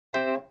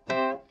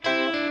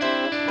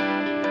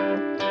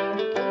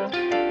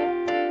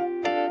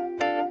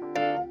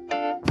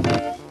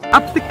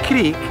Up the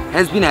Creek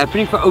has been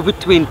happening for over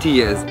 20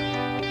 years.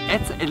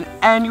 It's an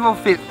annual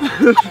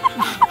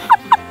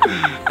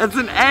It's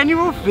an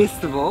annual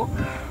festival,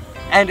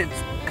 and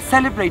it's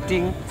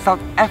celebrating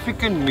South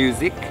African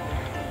music,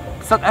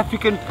 South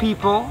African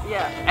people,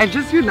 and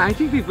just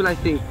uniting people, I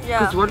think.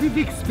 Because what we've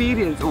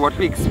experienced, or what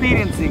we're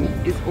experiencing,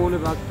 is all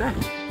about that.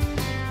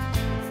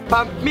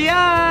 Pump me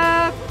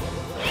up!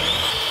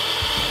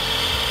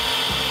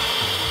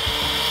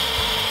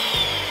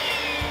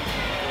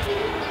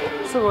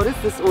 So what is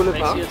this all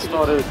about? Actually, it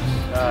started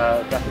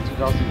back in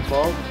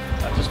 2012.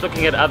 Just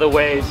looking at other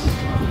ways,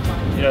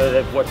 you know,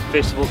 that what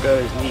festival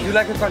goers need. You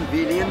like a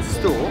convenience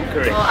store?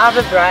 Correct. Well, I have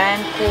a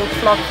brand called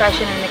Flock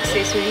Fashion and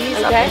Accessories.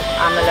 Okay.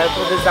 I'm a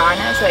local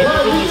designer, so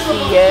everything you see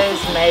here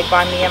is made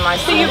by me and my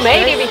So you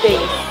made everything.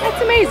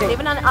 That's amazing.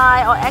 Nevin and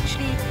I are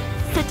actually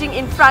sitting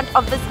in front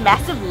of this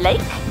massive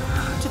lake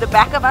to the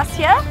back of us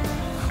here.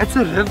 It's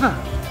a river.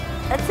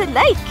 It's a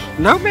lake.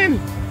 No, man.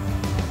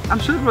 I'm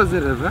sure it was a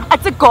river.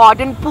 It's a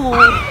garden pool.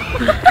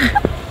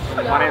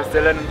 My name's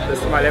Dylan, this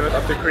is my 11th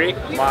up the creek.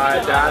 My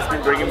dad's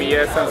been bringing me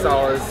here since I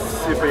was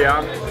super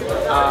young.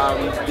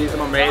 These are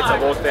my mates, I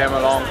brought them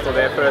along for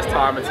their first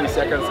time, it's his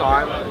second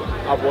time.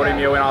 I brought him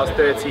here when I was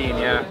 13,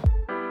 yeah.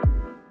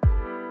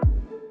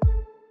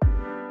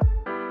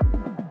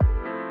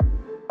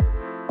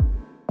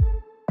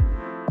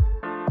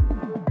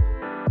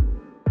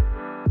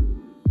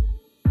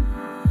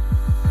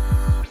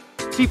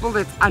 People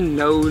that's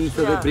unknown,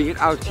 so they bring it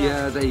out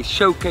here, they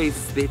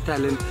showcase their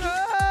talent.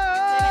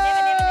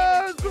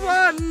 There's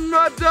one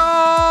more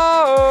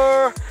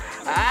door.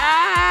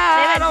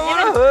 I don't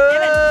wanna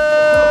hurt.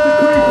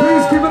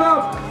 Please give it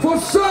up for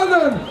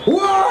Swellendam!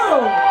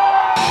 Whoa!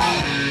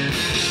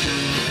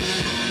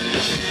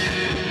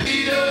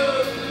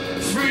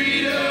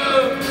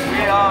 Freedom!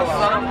 We are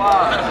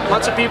Swellendam.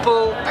 Lots of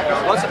people,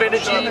 lots of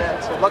energy,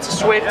 lots of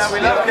sweat. We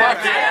love it.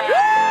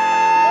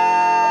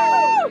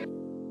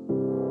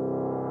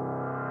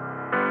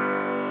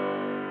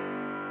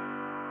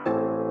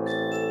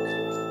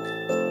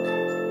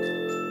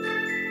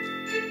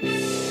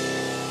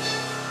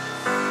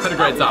 Had a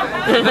great time.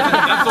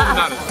 That's all that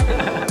matters.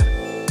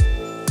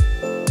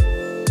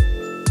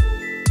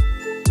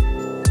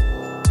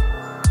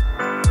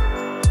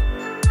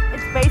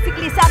 It's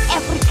basically South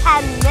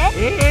African, eh?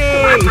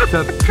 Hey, it's a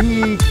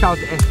peak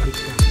South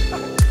Africa.